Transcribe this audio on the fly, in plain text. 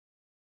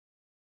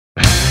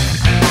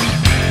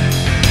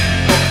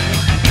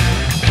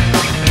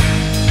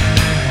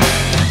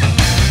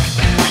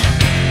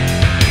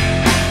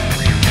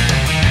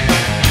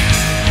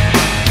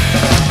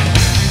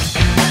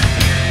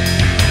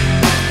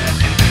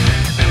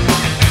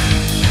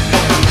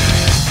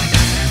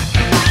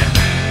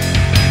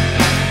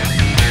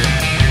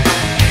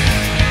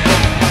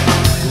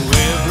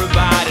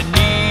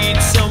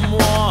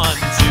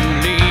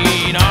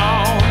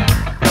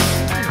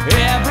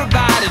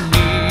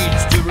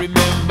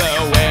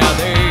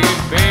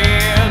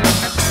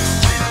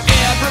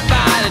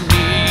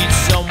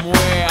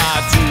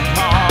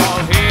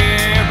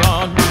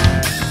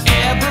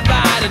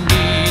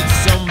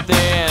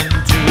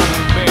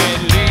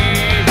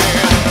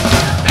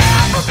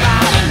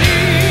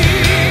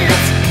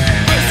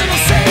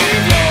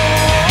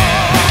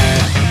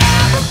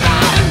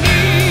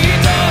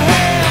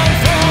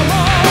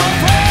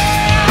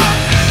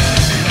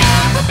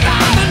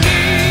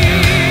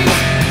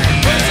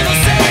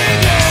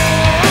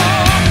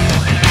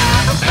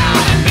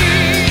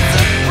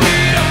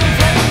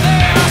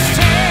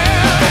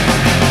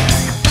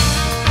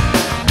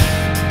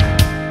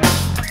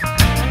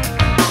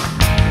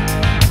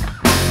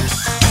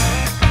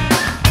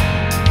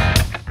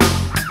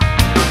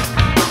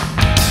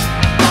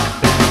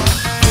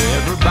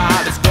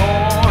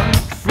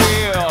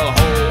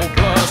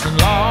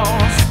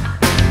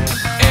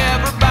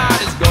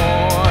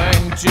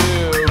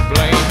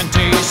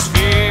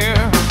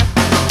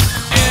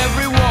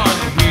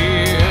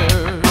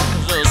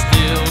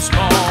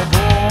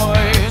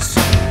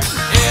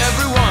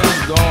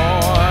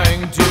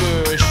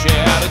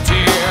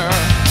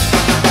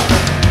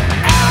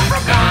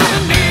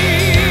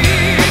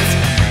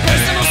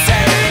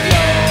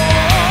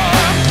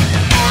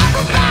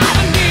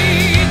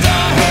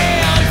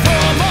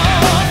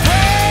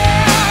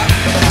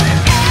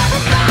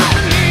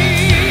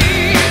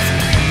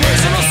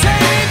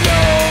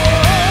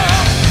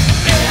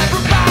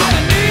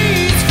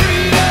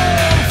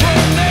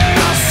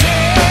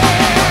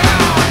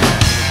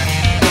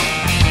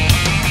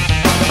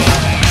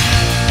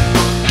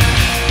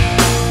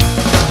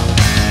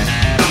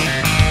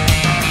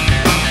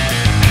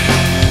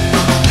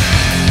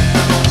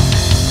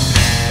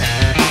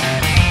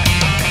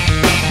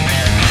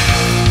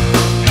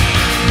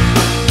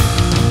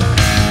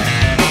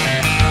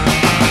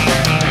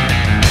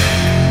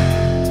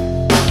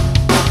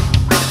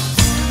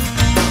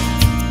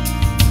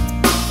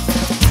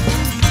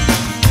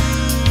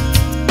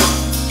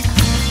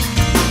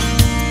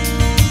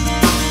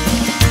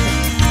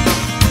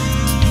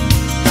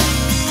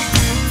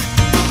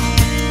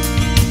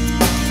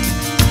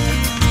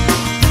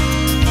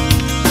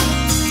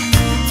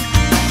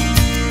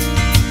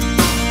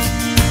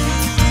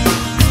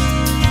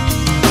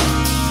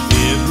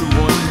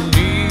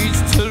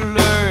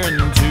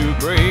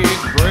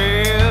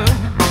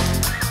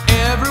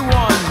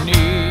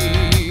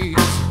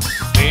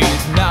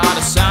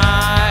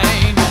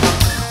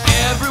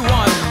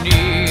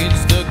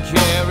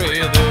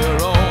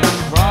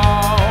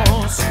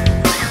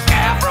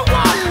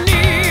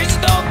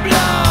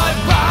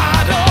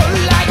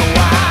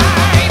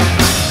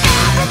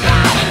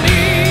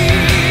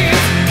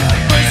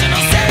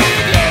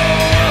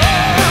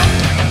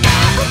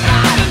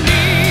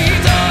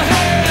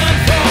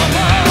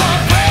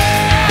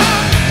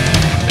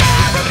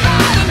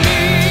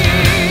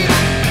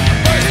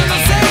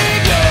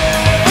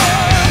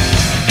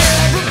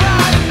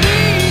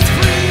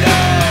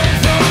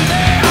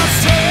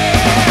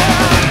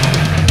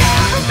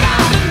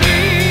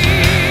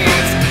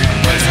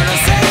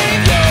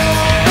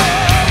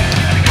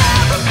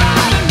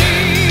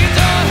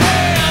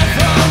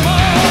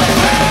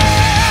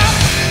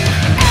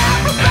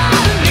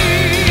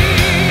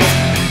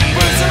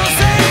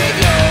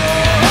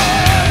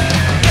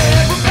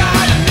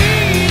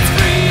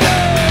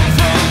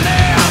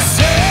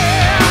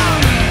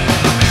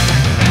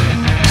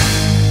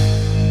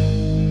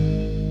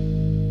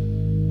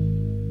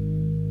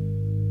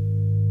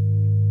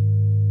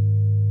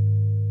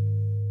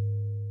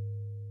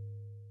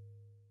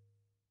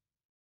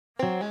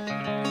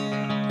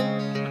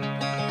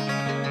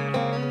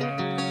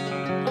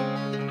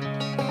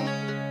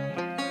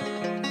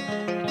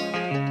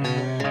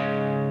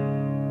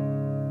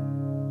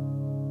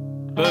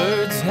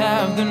Birds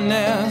have the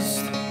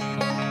nest,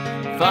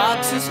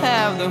 foxes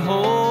have the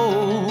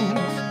holes,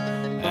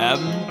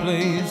 have no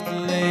place to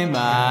lay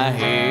my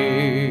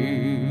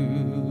head.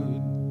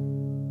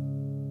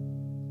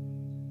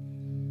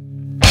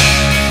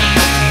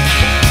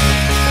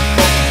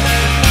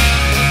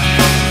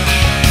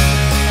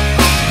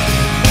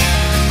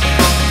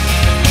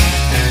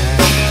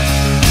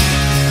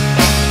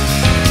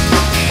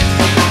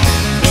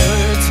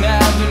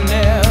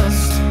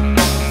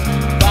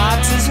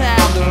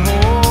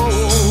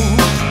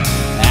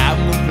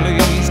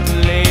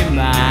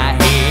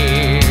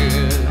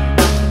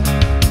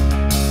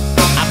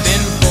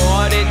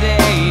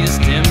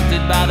 Tempted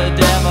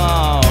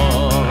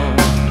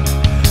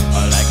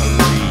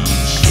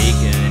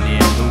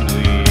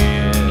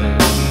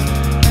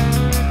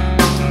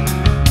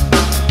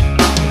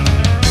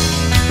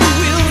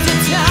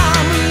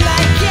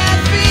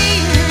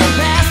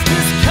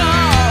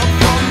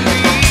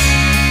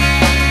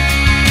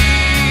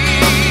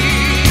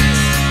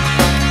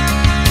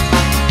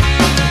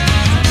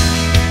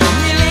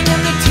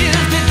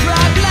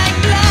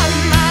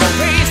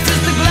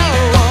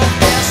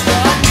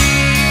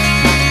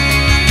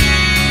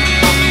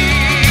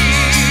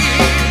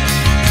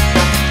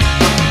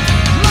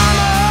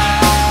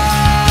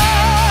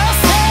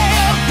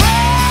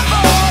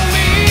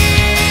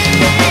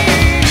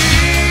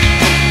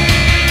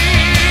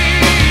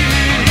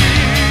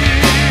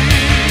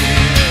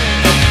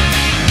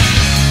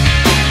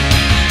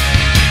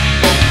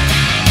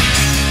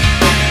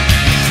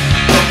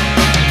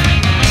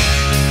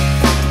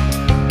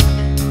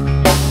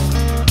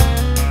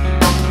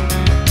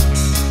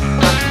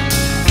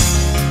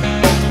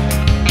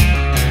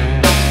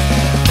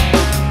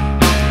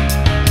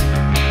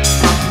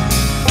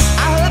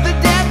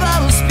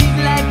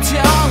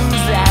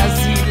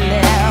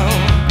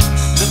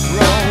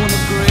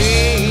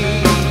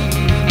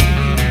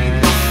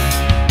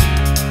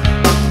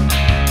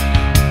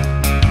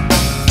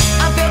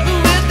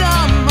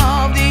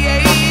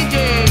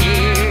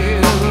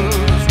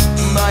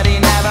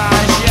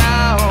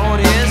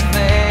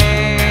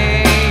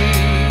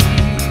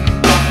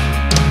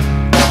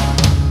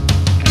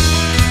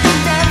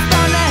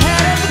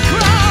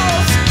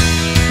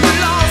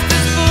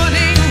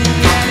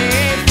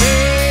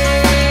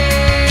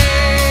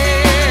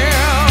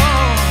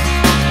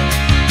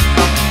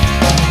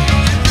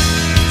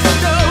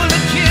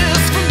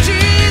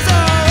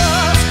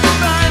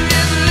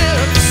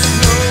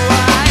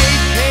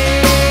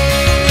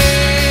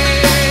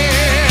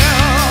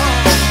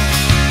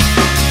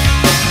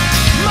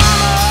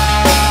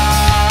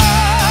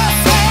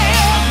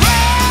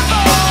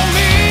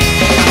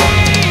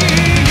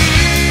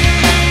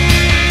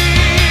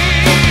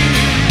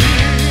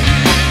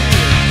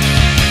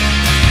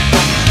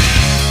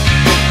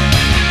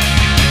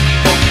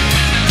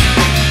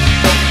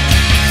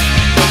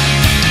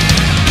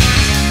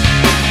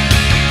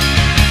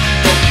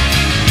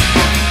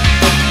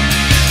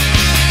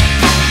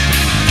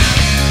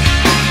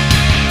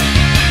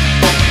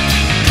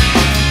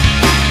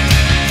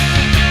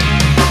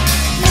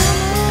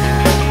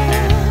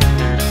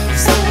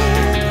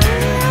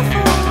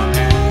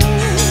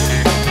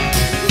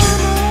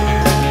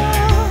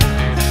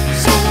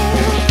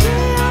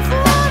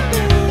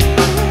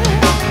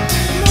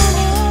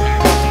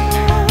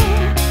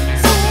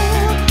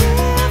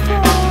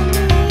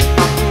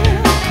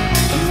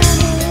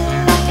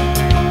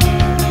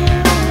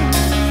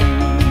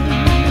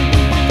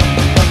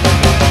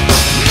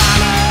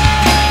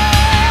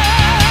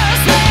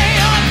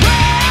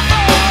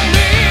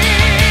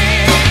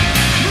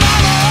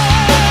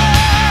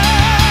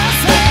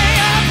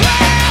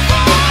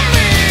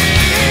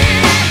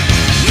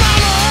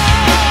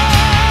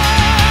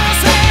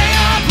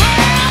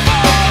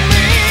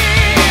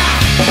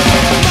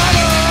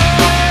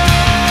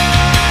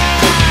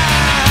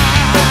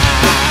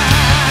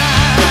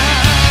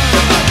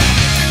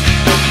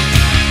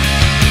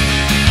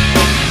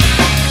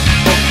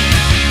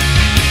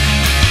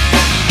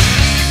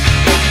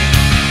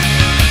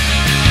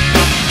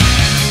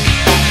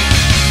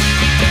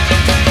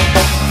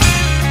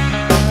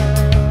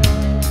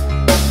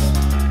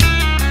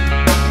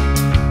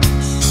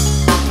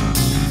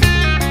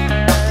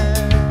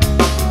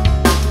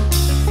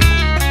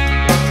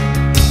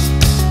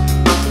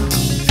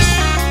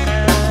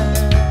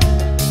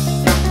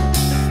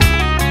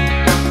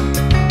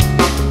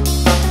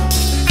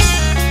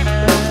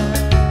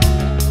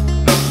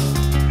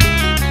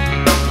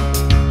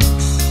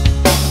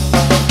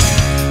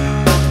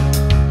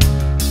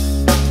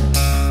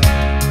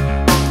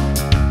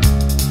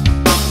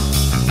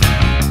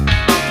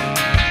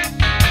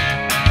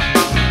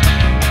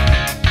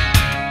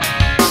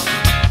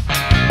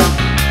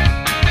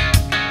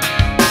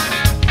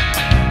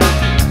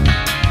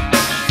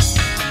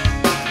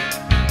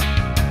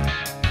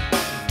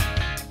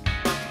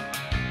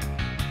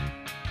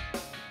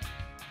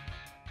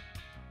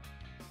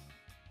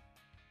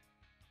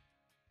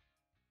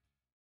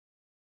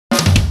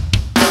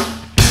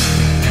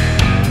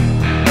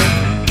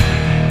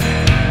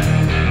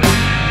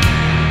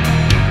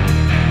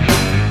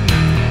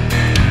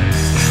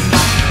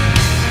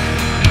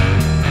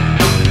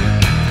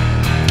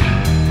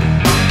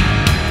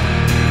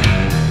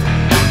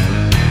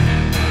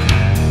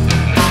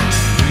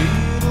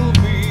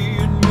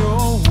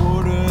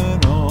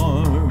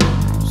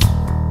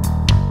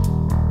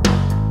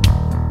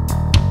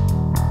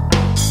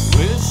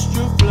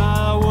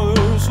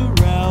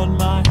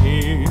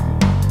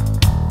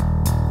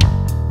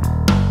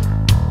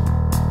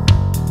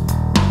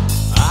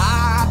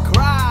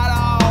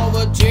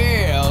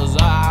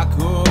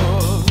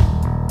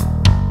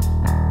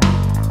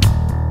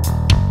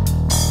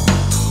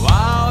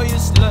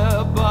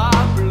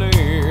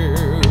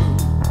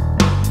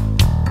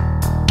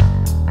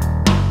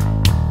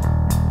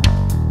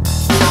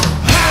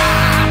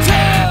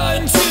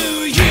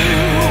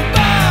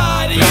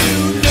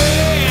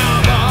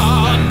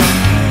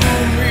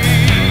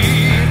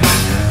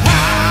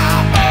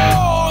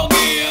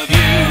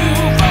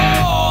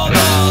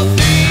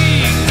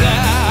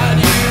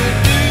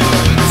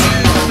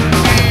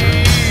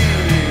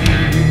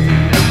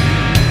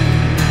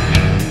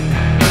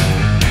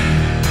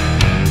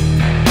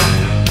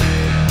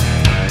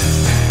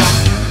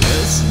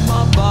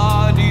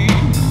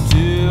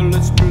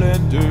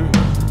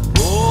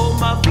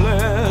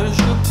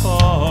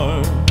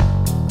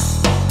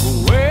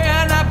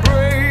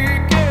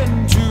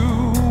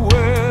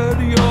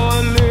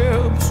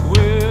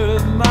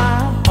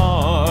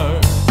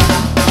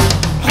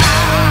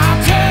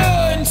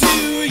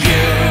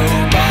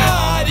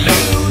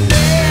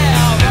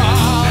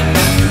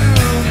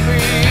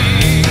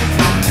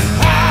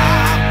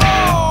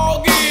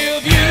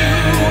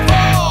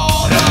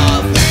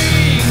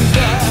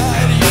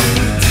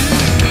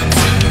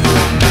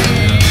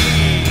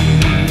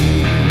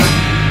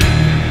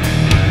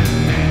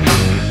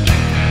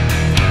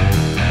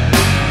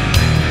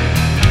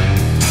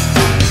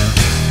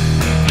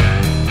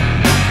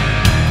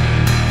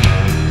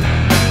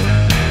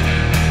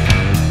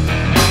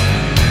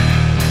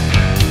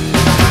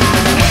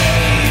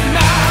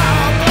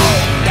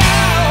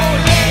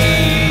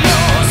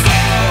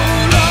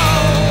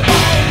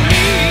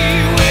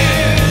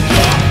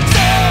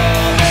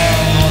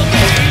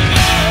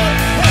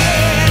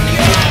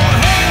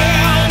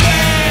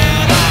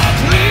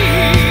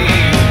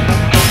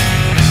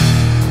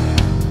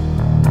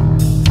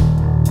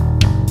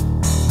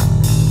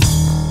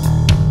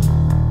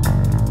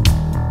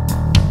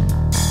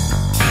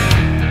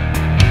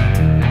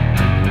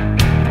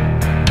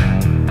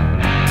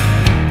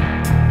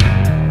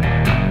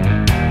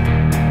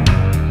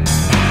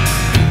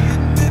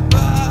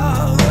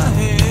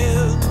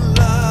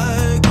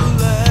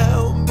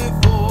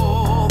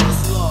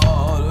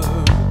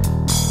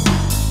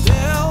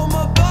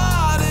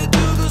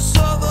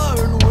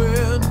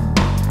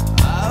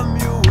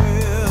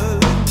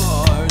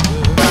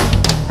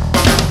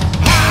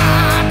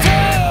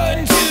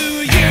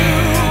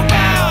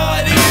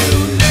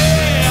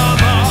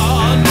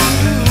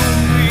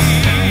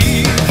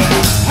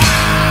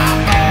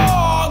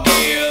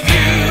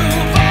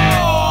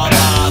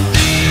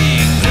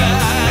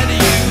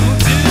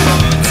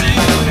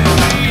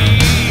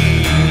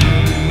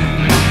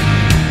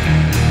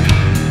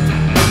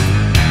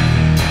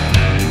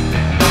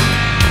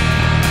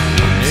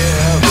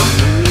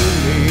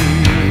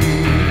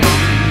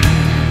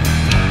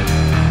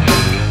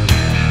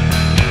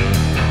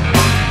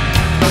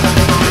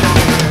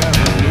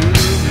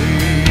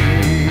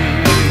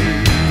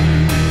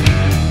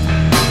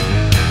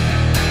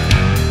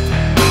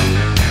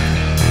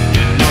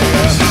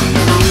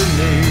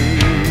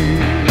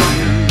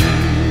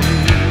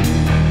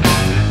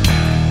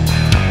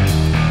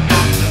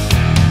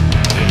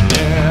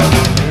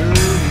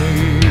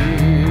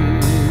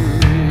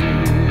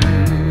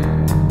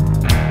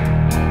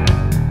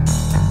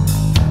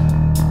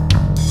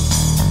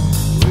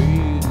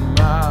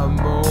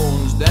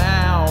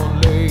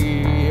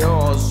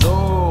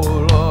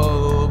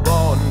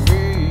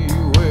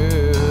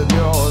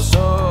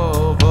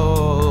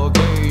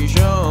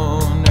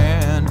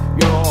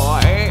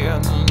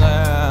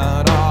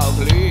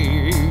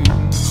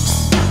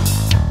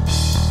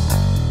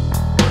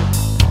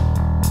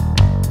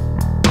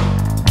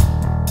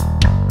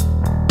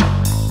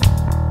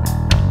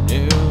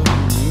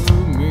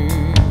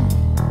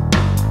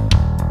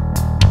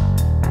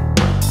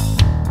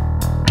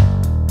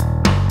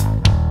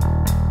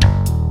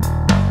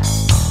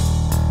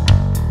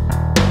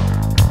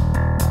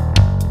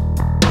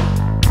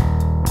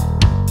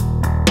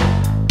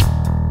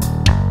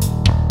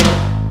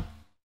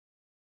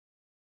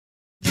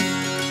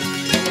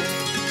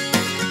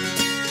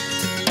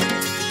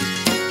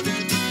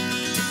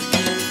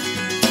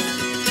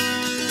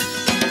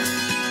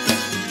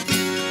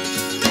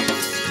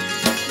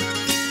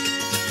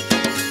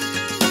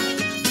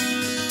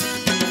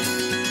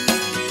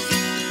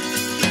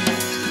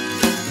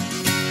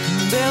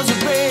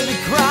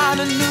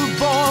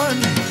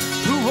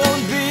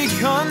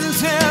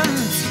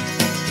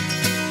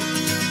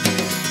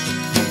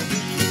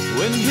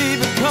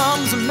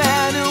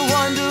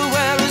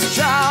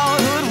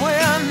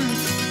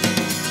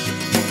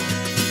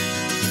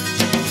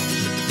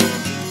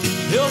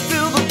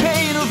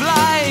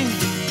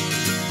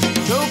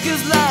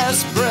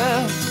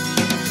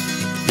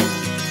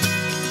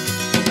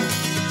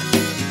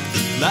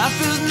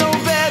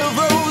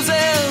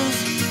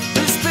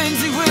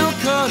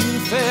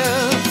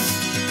confess,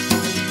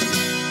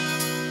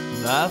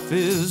 life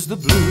is the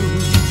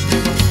blues.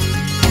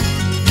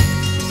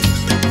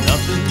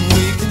 Nothing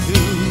we can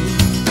do.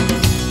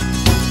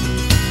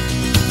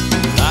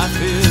 Life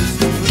is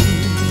the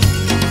blues.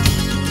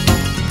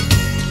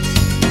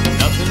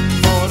 Nothing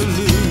more to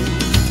lose.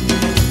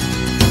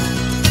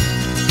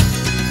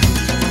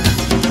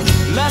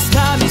 Last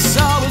time he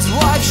saw his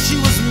wife, she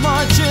was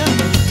marching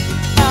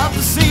out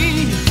to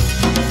sea.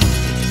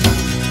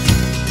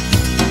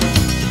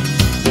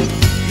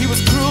 He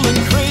was cruel and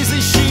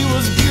crazy, she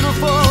was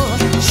beautiful,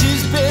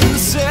 she's been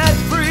set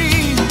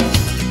free.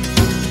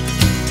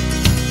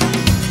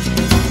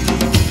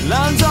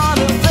 Lines on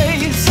her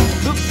face,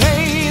 the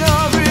pain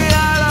of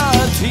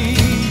reality.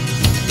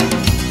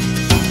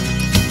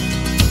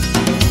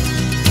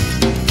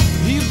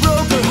 He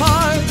broke her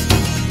heart,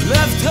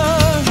 left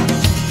her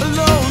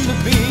alone to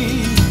be.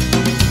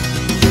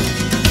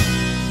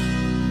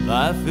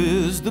 Life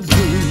is the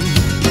blues.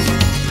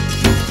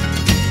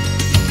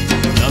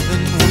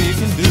 Nothing we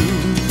can do.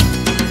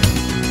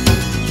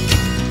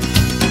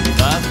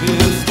 Life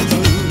is the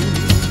blues.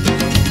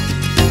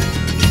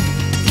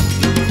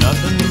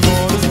 Nothing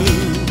more to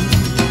lose.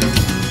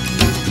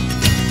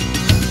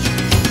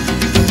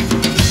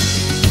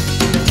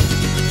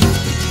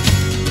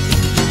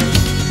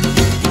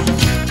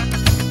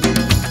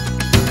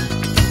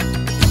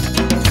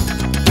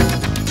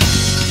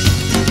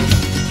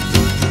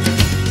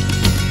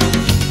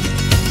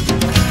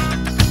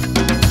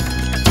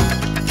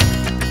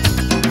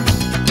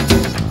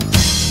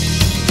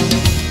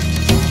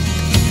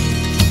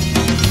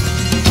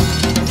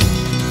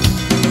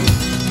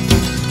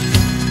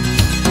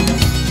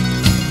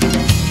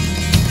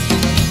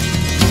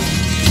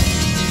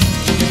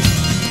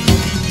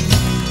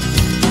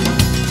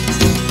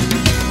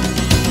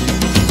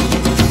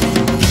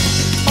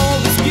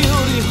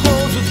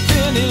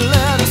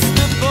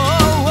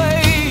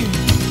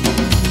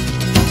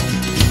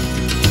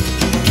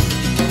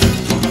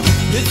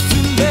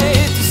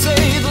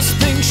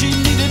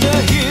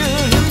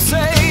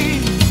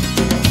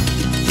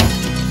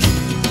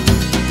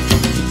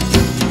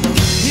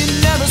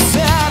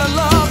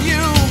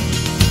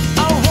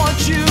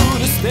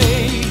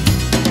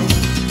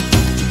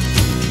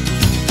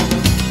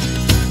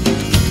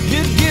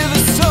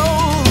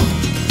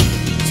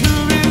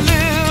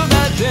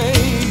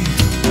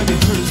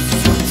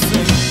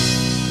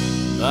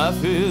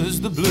 Life is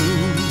the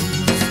blues.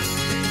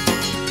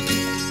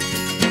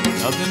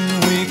 Nothing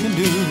we can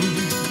do.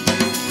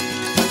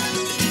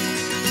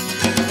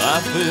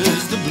 Life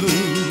is the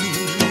blues.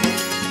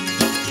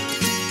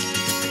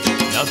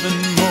 Nothing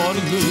more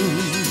to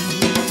lose.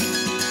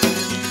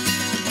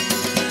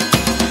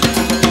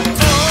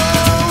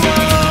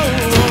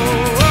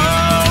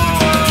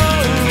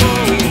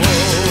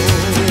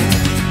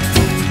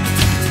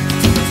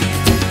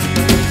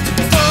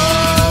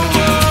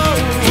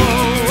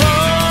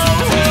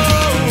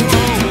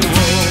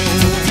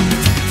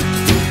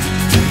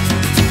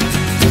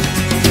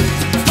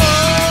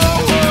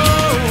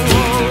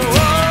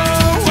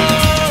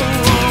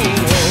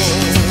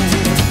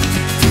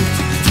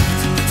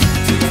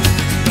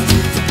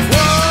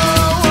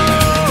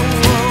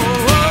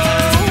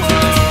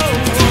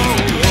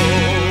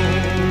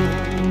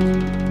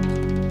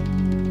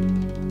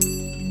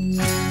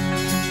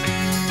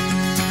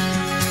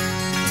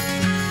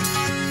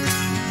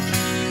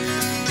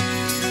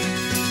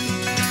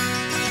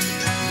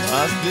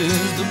 Life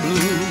is the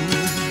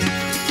blues.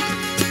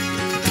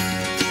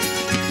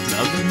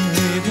 Nothing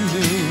we can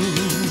do.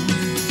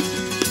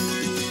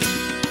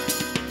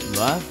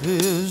 Life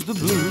is the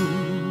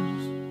blues.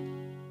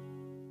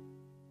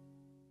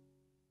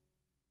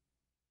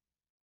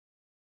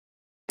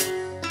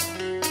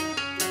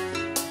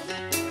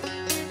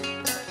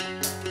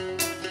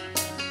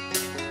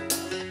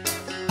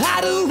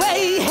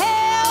 Hideaway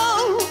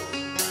hell,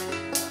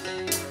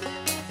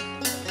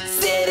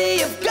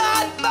 city of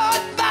God,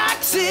 but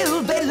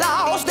boxes they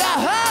lost their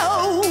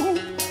hope.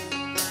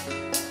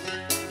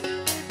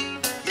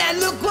 Now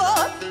look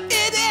what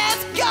it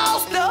has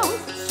cost them,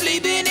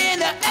 sleeping in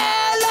the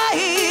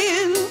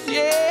alleys,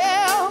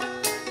 yeah,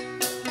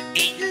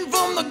 eating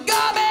from the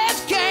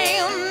garbage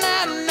can,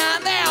 and now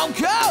they're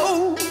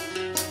cold.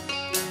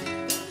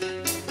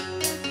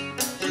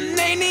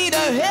 They need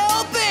a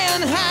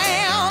helping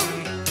hand,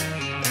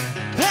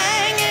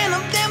 hanging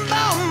up them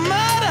by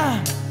murder.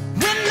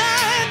 When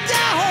they're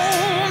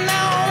down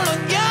on the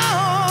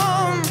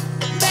gun,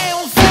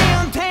 they'll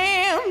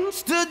sentence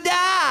to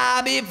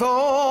die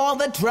before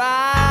the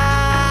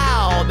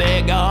trial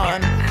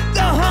begun.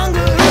 The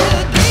hunger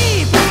is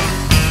deep,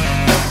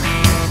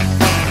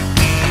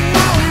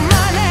 no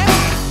money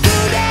to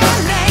their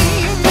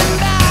name,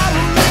 and I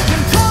will make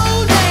control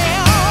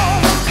down.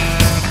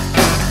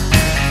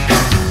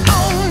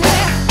 Only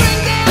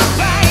bring their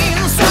pain,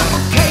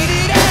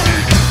 suffocated and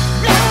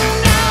blown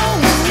down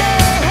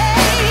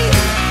days.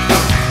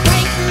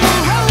 Painting the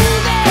road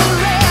they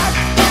left,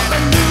 if I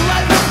knew I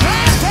was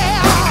planted.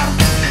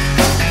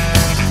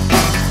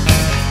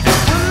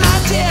 When my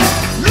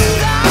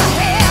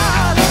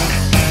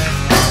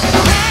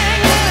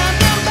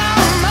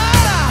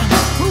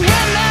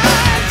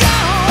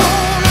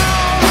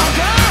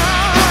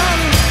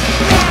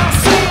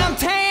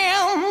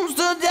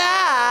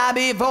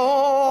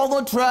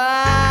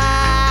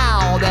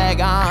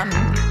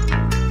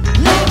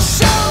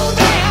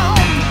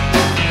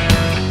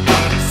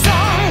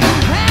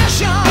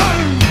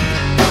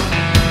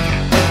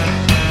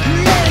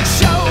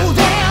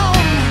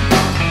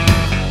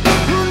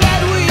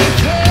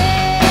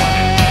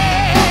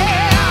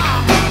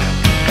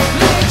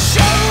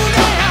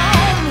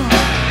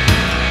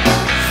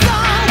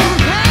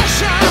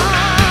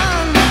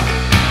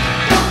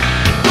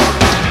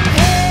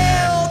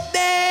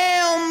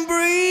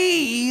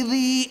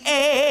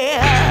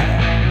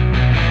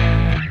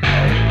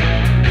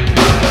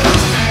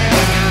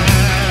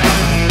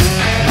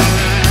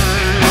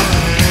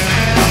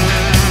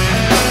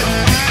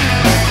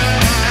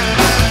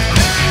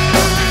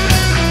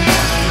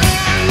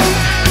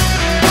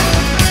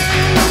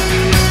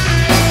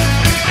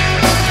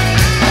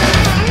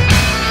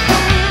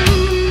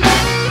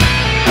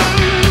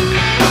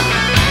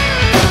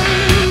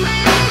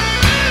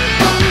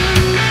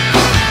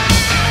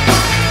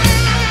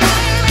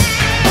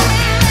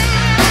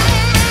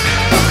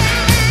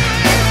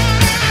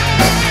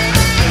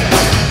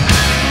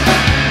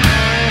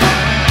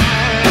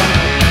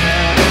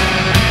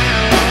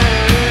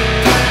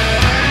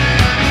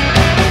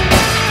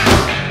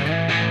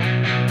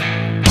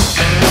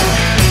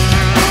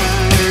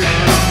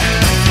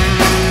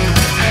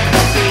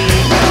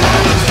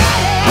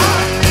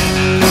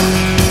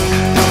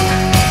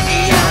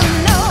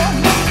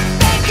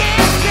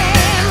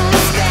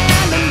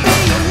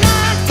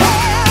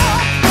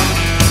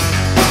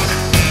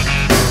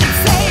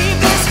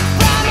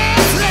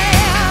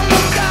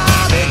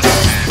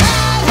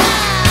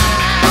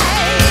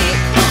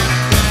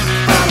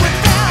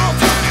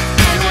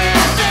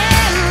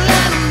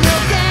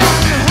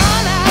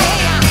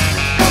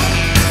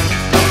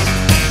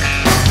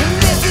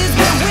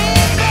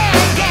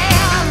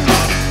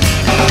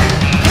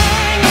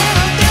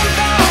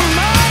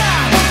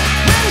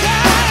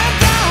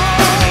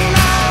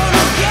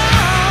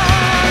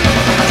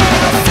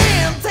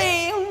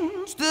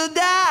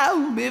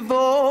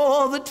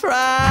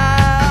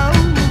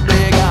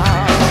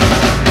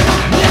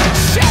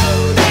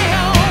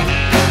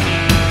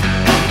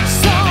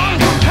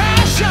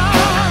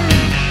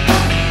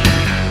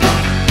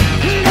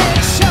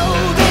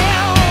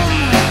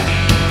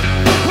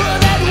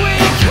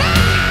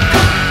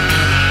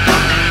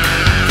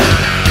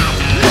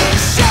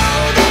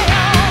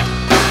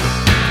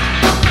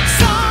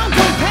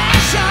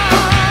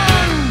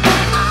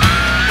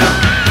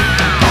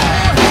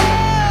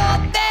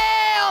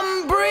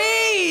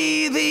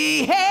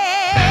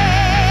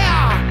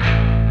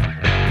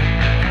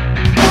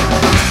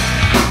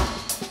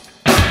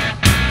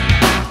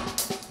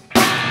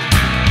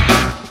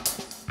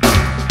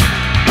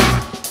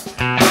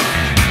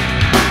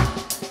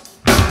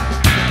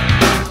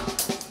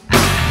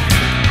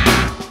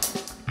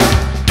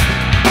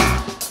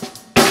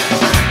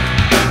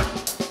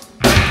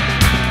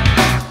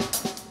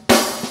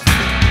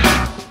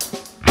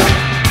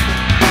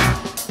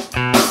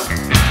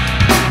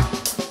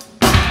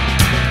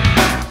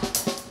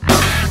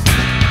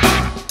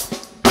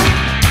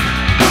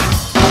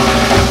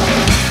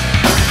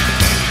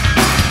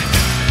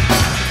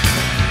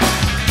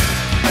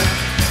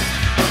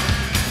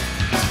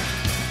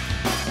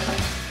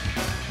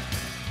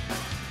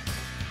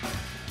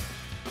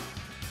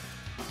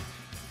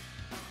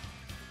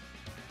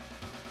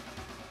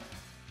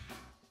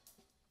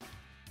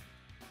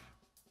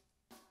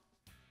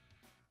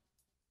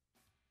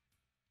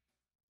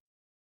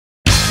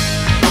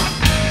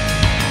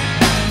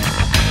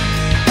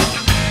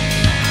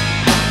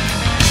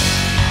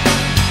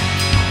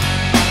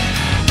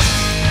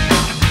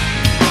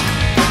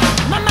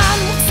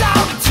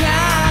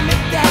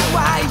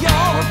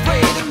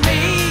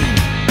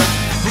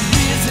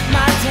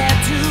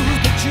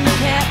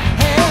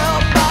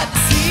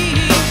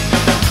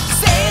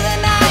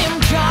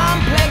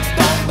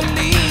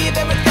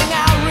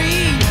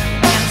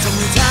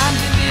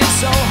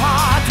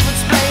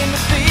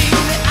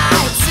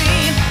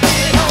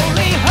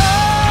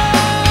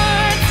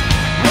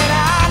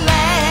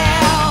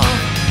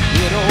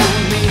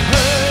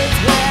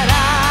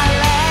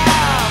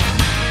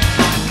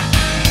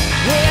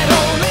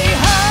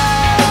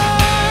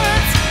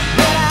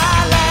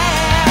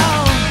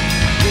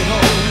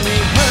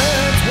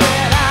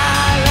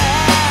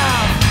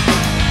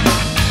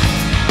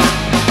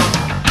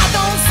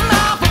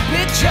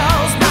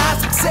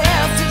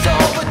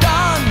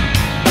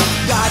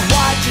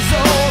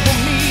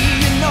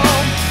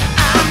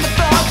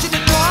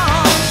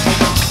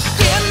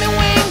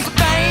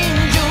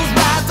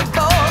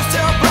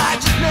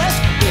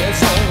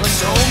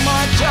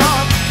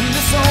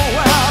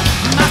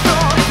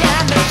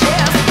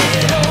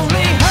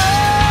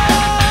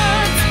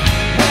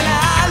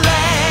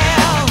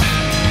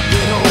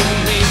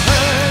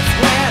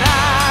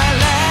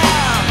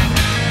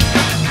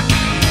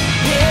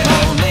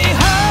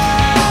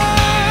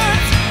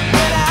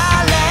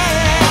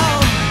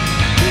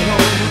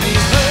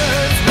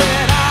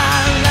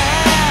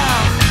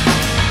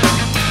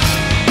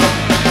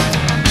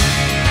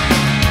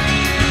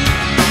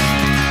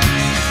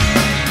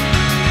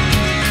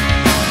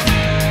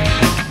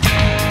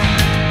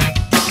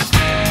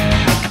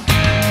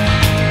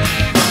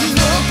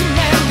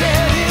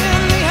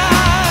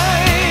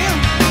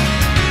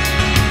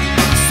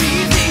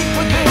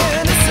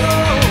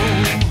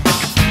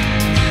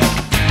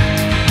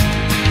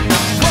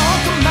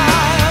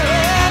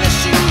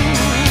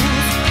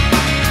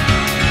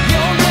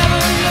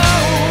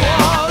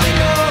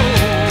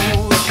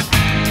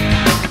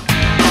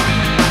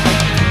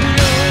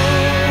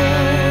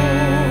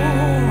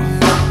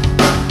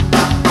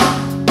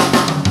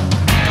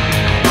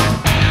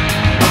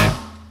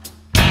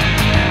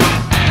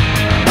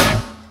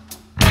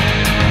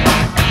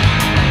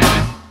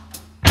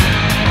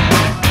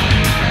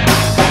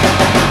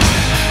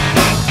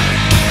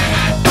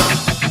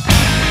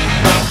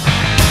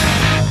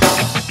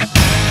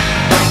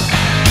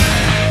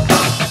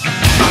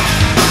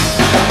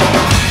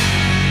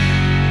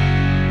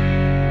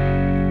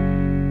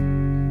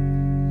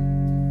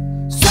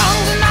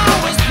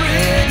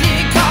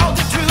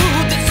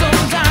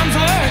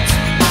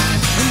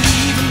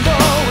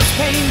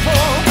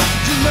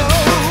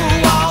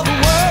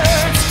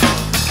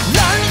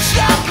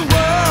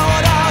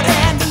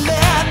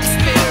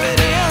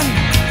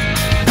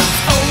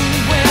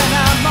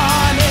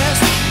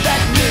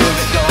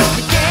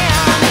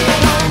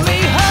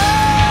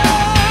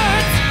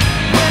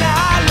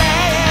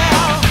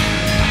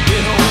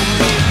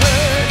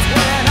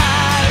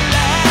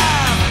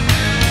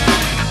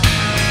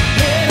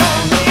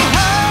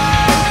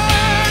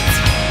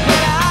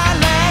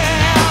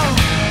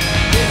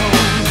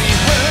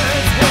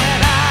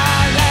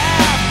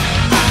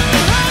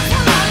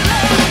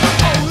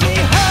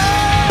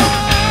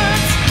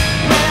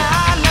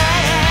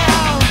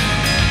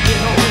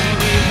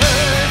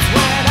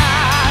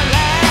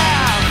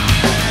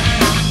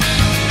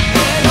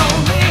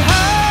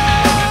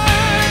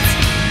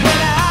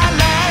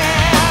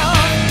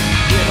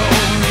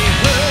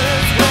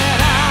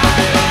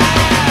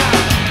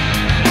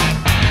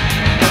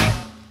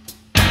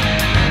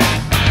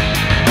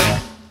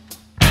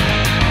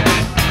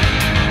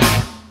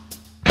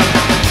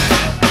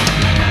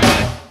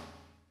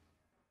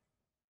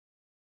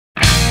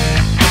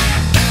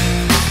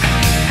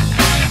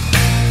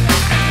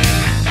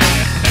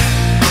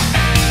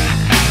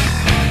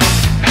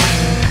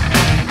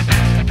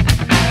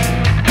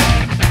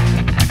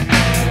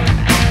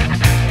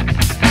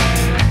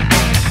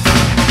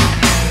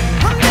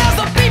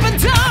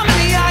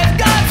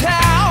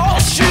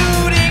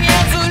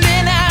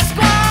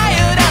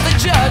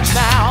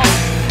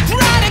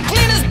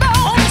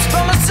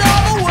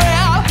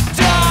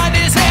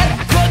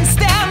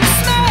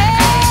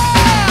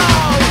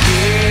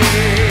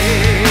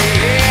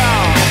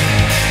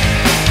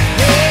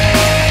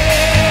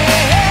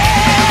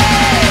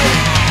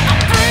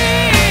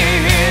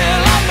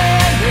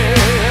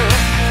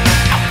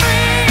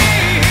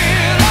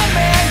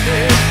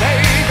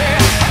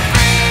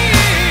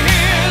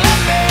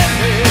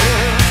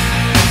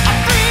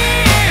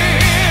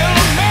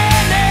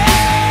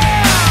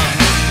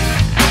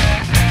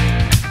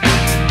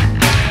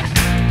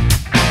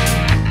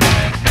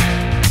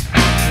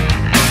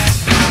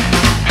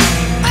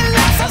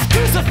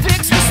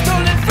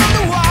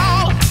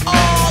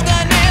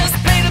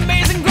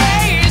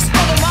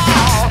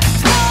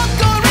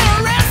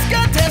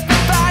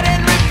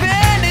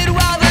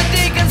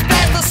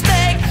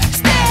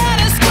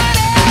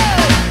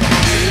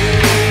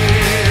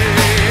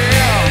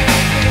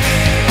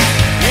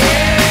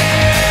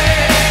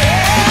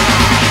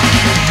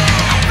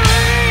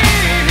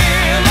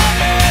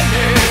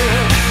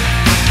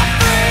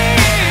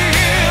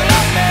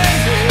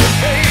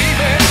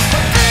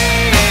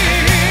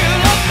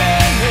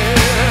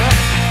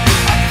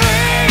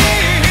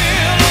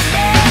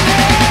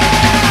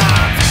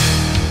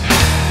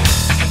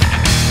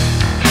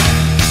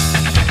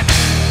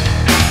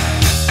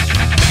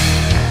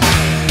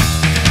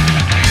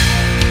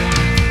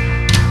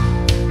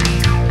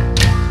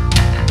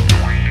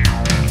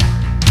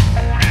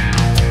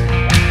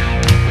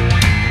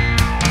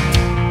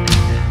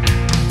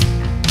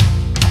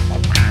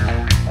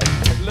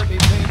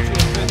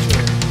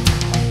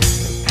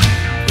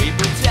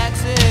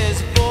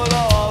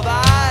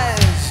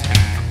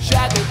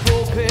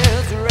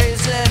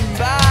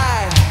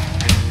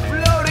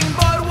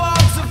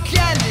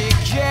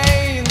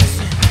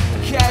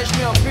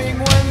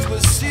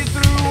with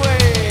see-through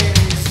waves.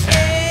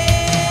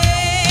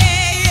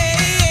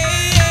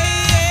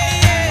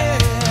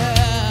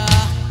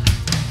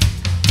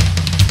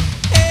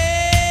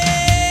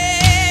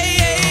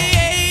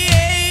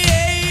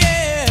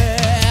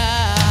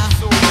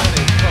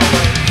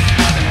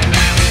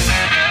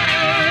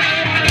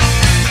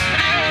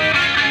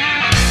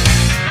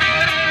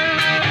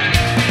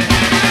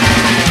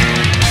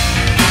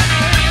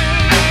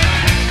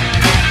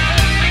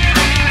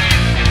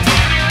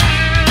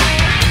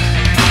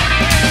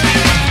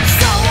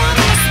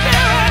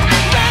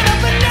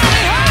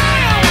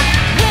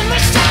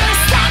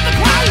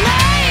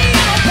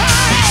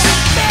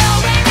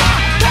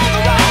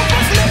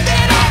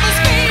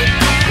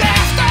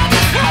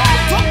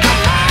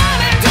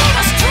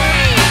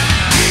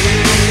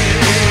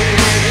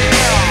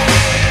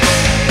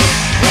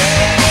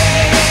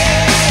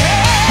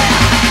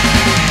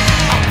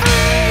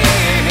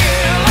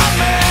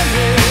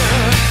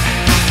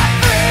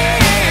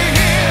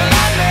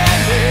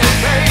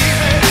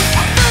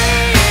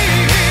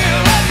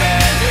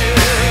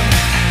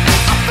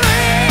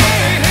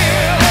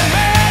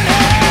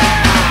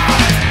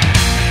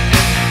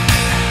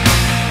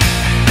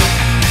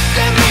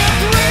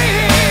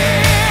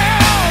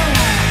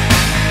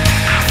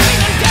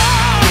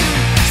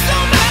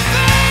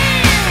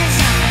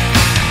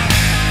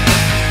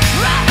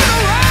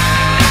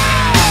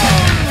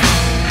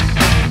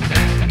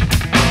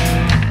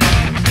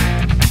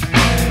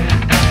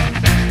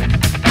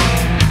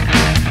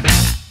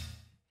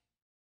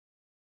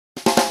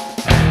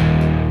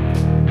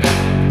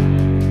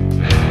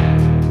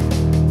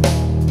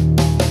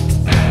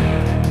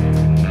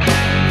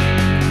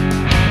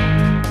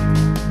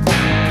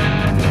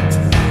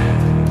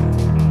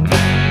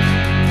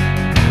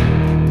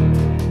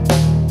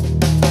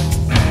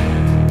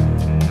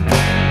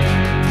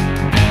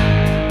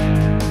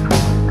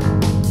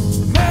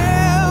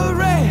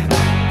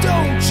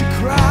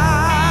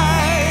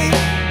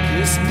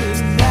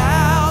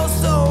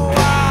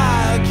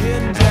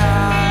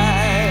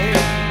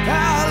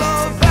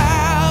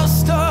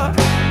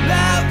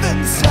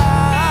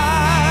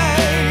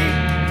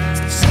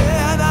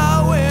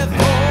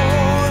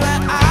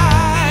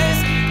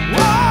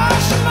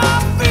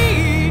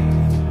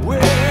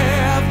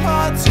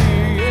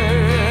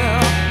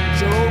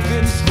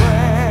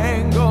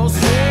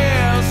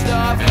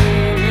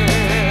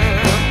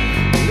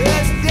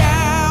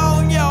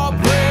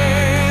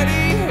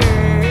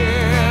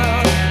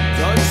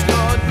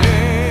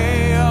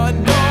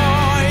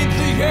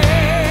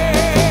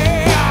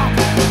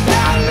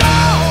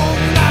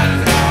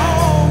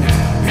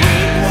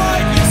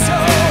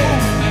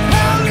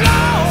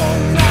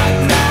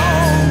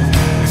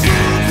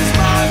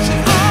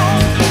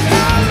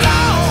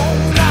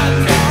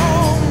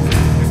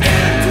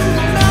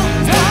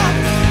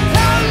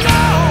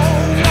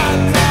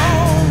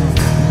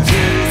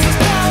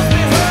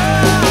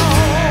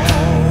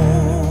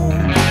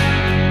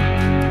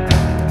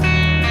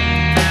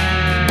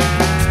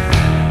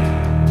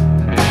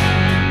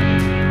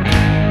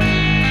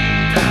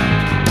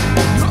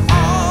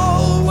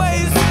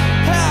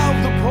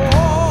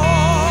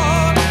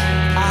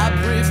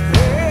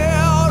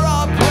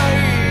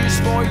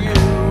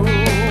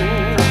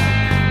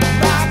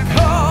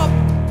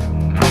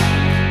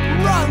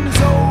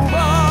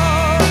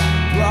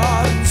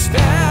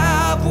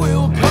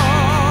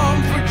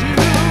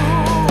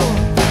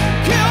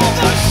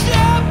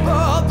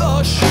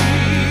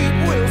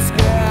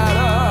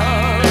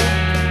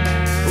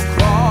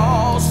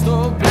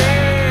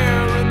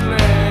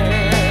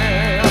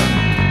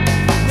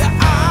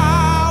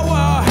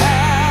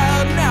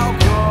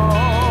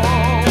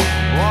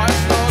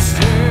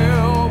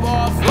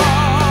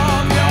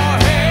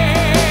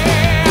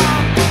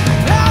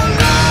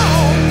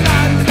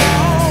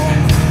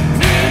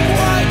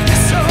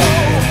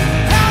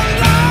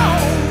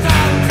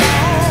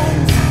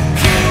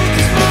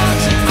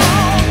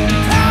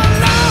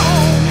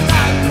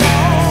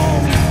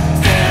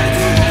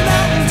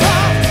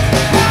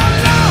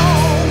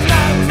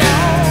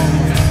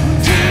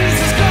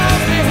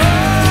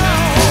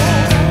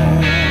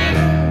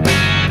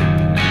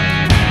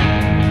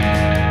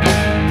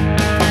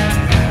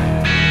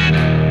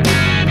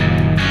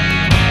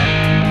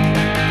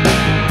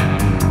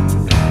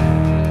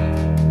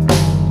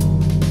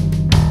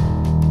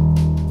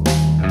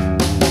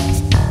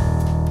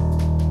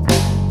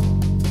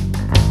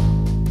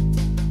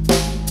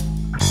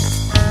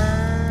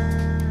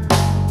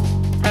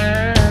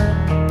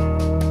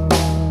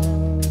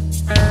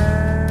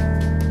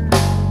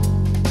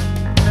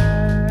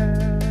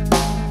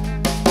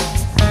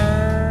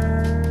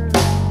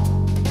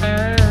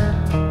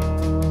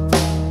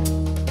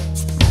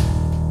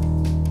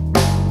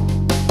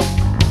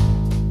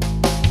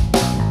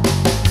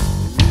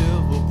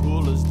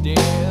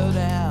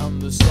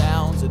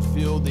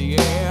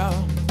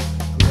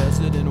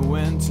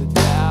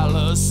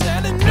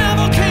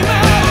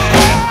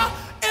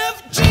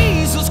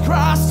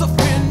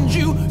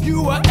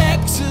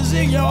 X's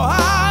in your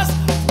eyes.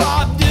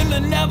 Bob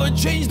Dylan never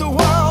changed the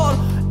world,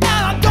 and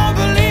I don't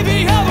believe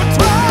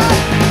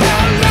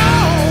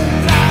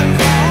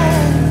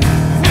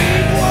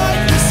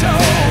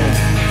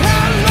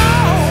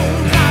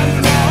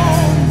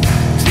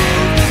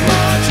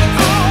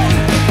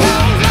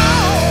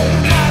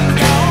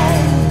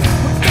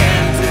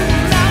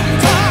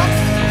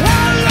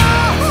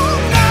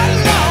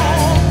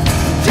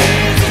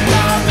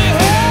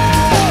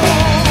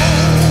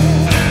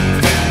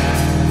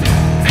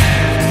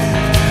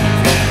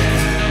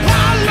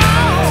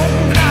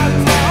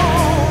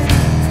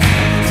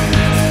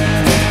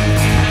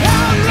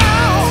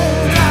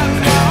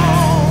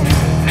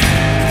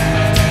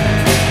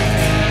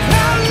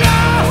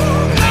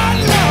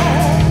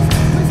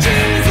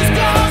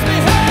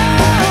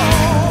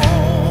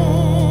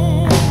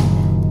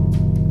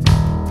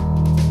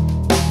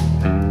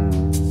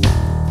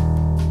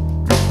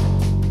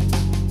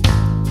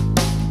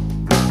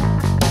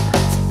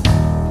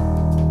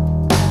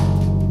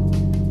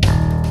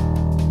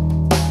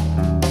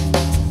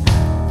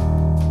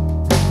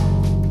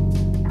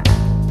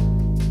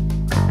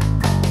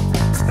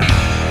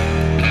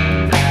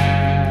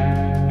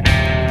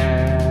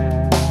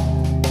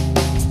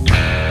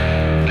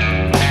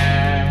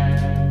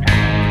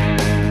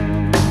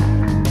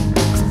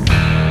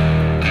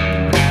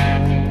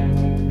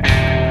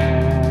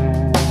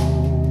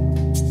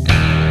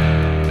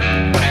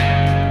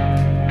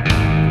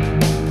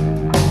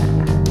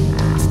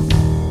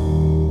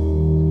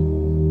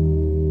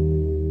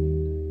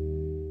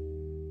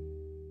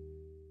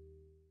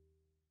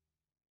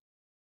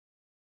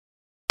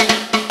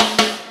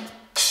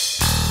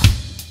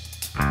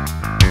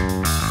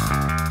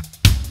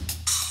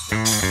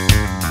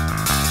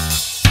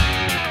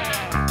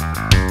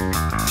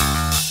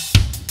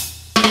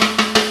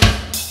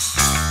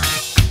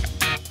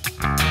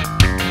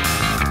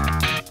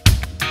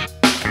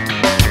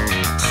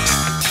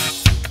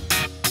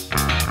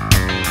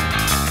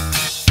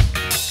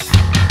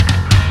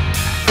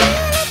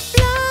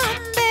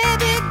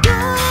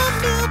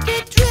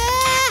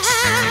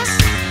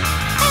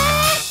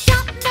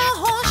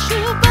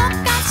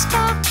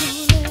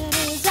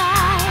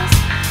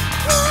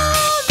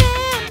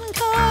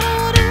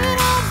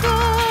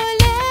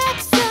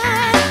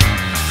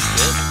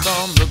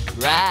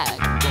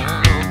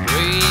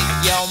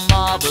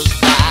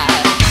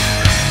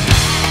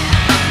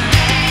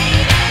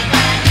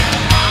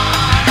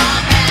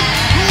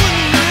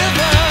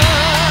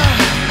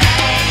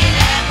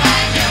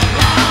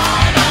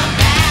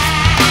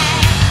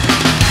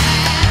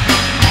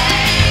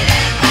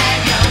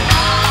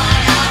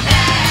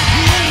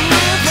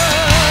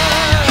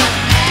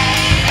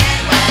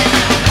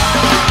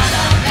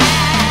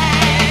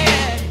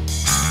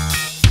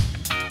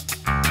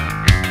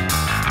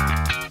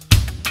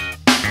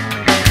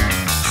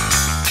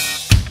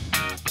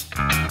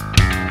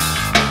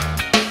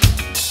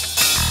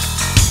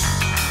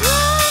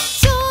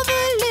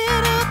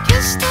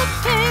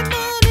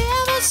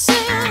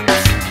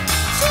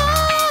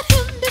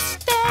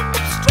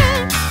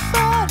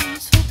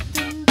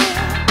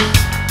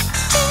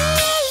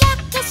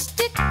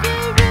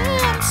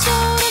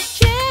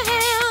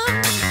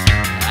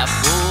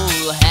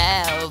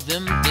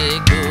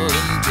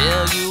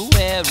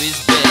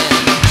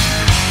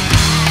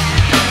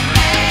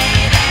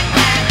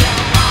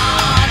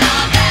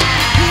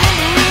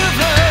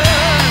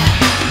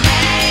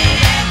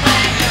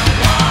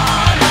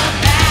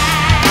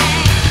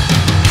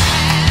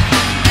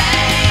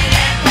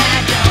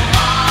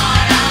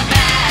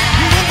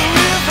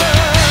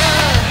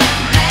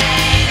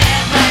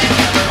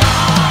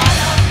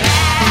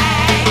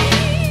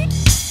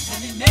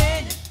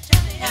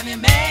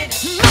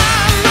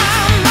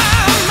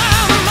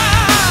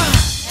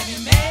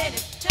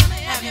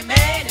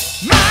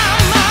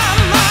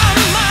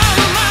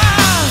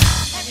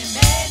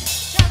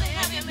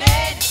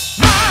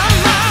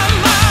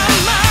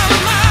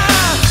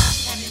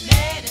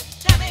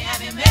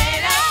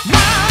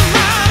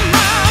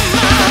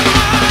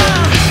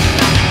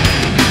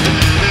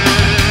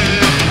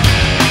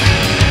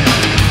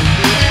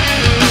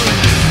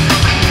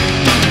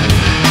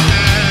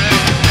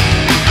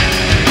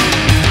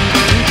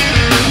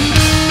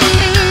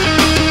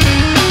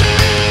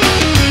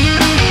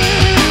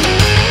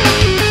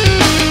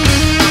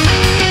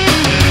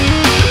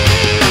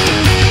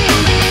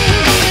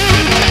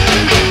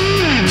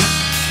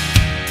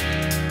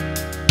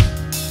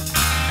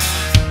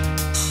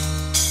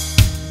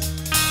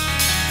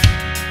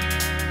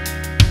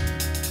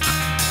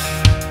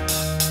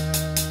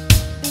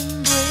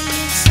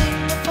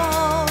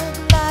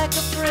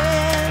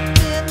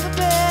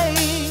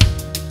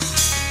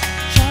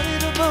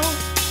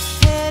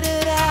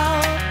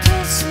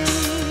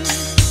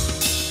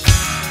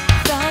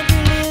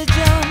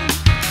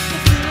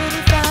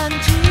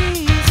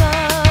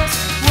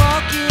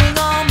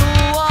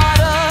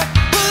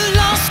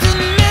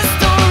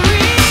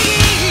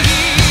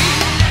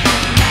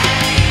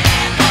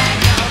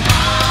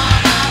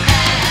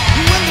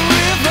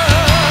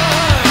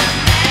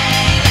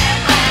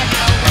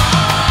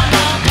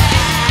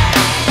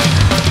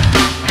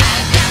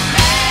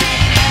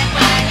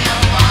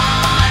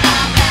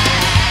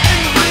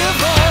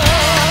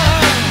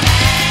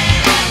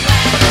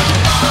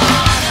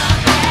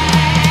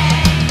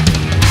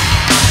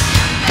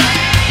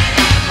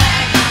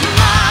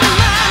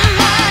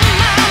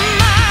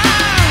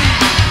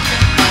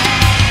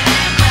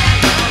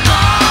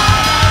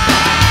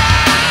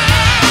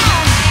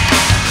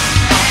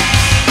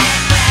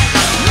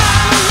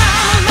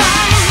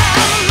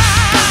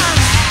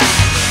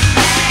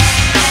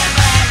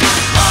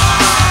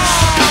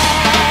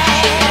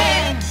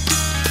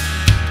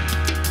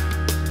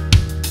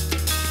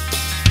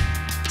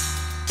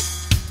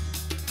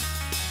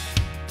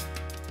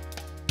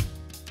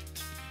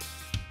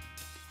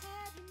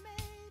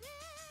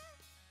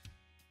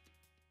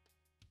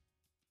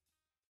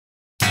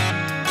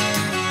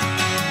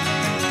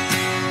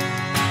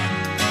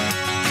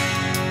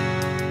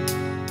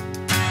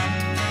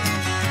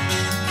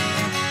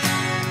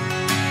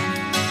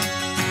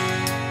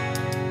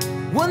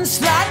One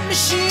slot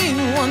machine,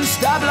 one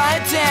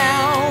stoplight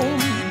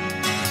down.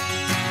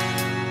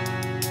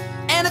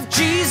 And if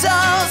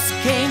Jesus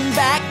came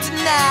back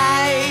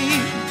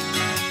tonight,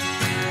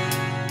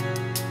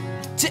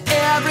 to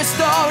every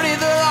story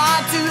there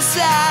are two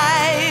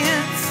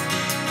sides.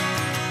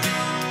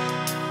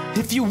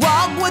 If you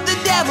walk with the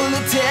devil,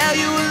 he'll tell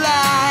you a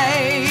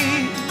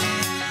lie.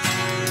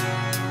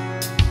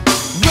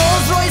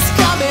 Rolls Royce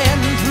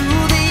coming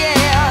through the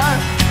air,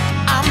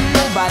 I'm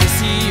nobody's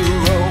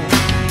hero.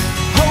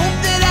 Hope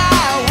that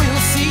I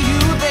will see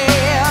you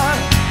there,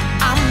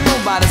 I'm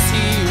nobody's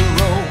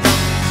hero.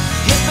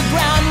 Hit the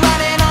ground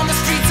running on the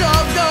streets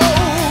of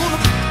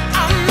gold,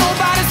 I'm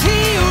nobody's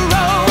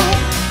hero.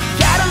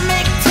 Gotta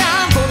make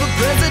time for the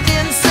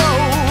president's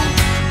soul,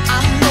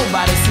 I'm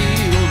nobody's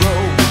hero.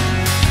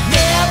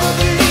 Never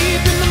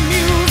believed in the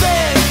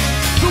music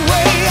the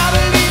way I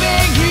believe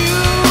in you.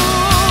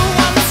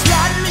 One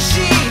slot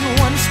machine,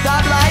 one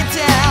stoplight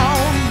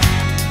down.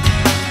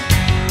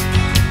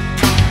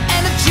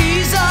 And if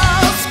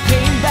Jesus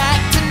came back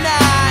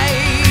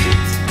tonight,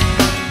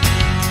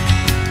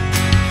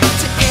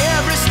 to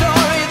every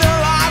story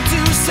there are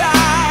two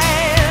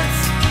sides.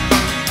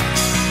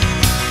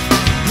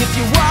 If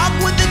you walk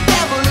with the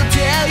devil, he'll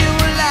tell you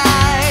a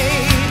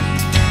lie.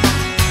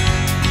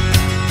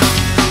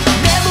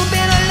 Never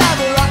been a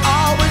lover, I've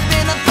always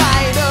been a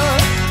fighter,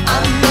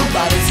 I'm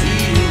nobody's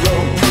hero.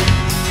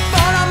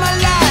 Fought all my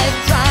life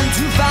trying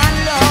to find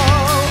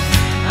love,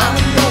 I'm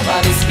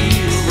nobody's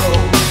hero.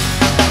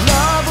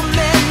 Love a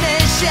man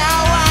that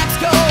shall wax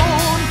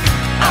cold,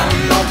 I'm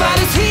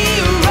nobody's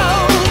hero.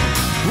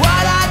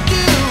 What I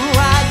do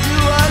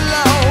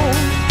alone,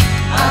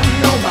 I'm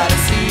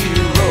nobody's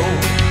hero.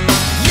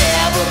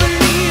 Never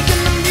believed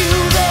in the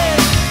music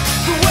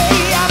the way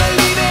I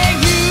believe in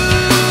you.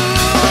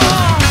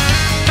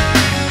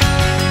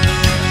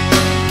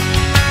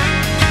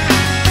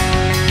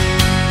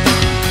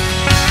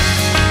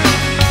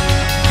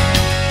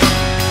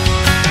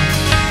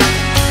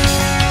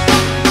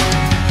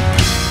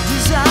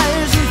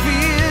 Desires and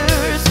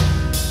fears,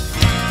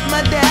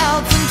 my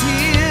doubts and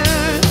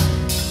tears,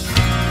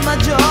 my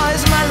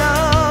joys, my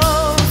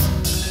loves,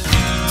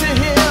 to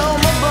heal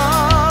my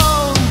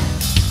bones,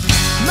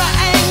 my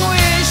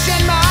anguish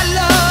and my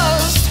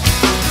lust,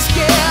 the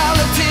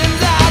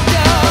skeletons I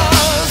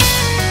dust.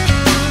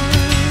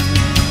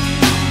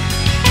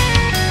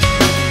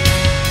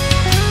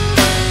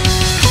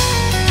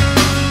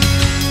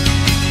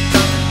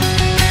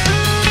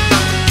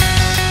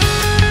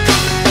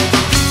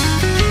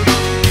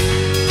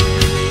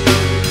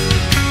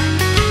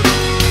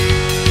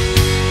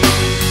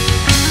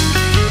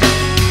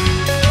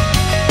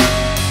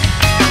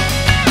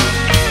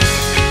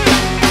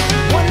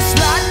 One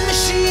slot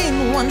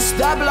machine, one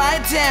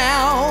stoplight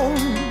down.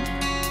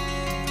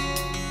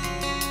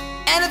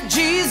 And if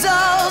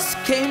Jesus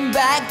came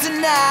back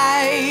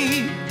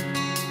tonight,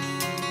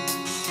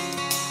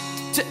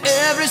 to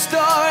every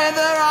story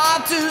there are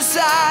two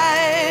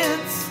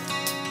sides.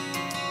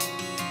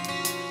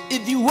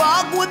 If you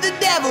walk with the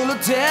devil, he'll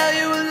tell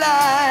you a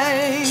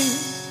lie.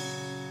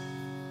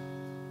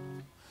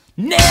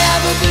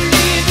 Never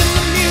believed in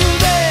the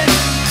music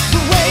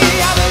the way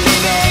I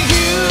believe in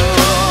you.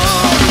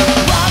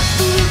 Walk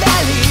through the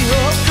valley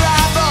of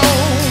dry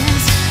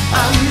bones,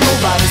 I'm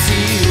nobody's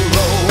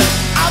hero.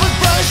 I was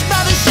brushed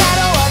by the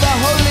shadow of the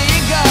Holy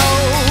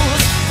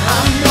Ghost,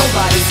 I'm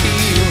nobody's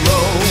hero.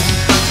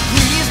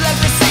 Please let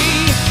me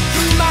see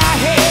through my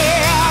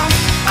hair,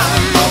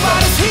 I'm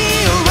nobody's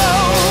hero.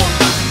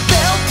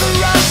 Felt the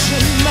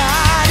rushing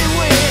mighty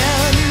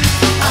wind,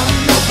 I'm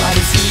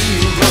nobody's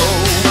hero.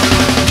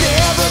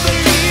 Never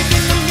believed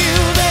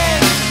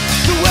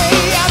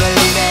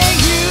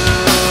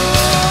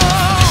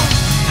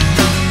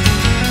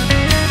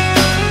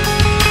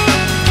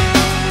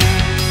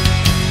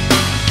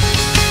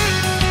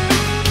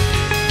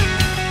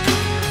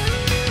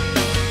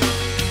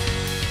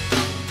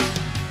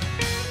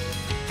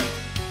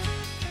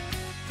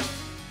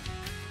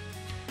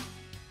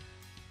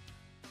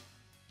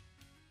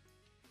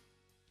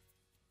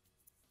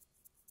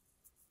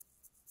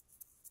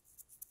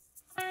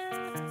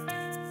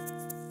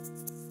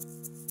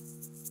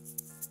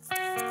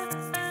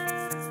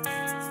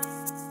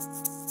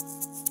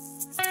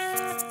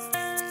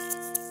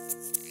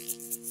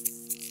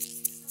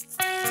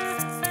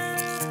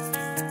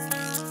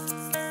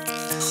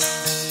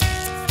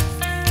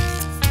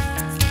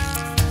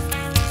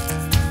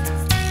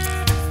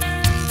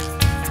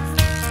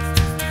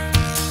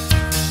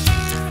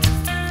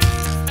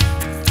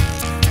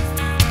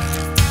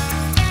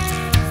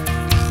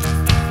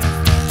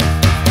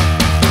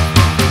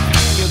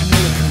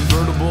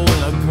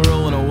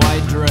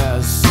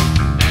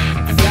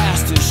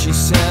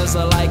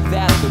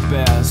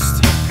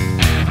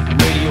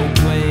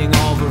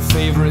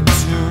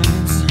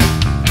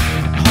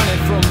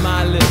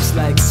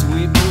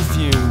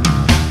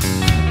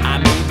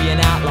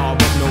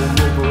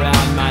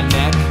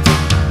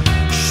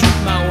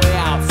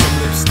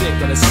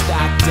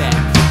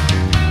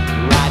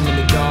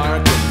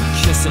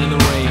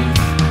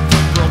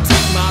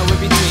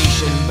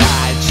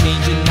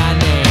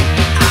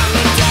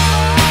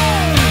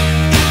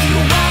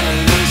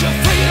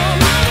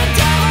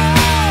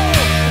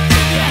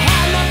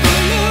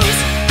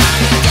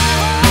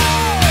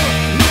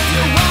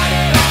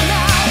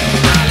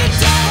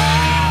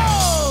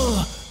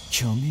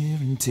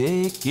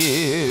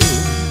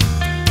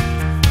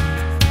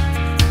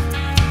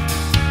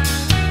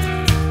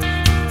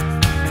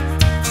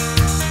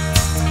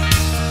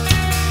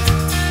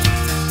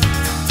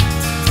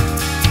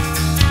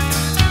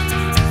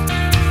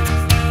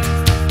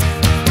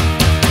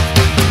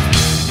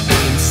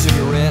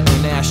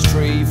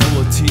Ashtray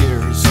full of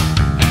tears.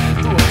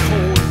 Through a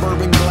cold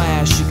bourbon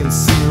glass, she can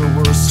see her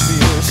worst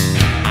fears.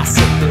 I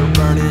sit there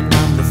burning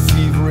on the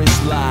feverish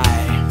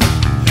lie.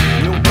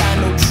 You don't got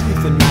no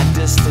truth in my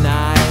distant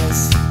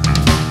eyes.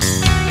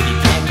 If you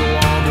can't go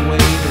all the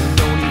way, then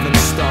don't even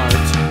start.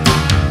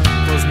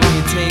 Cause when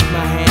you take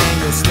my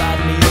hand, you'll slide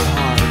me your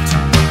heart.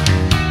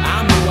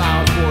 I'm the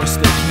wild horse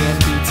that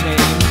can't be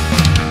tamed.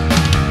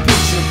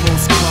 Picture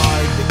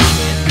postcard that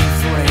can't be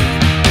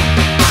framed.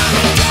 I'm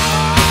a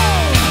dog.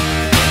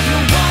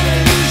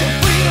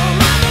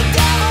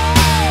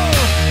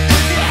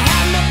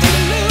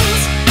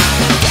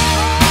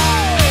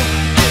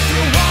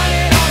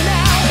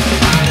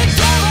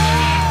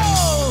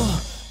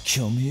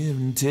 Come here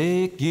and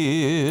take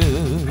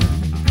it.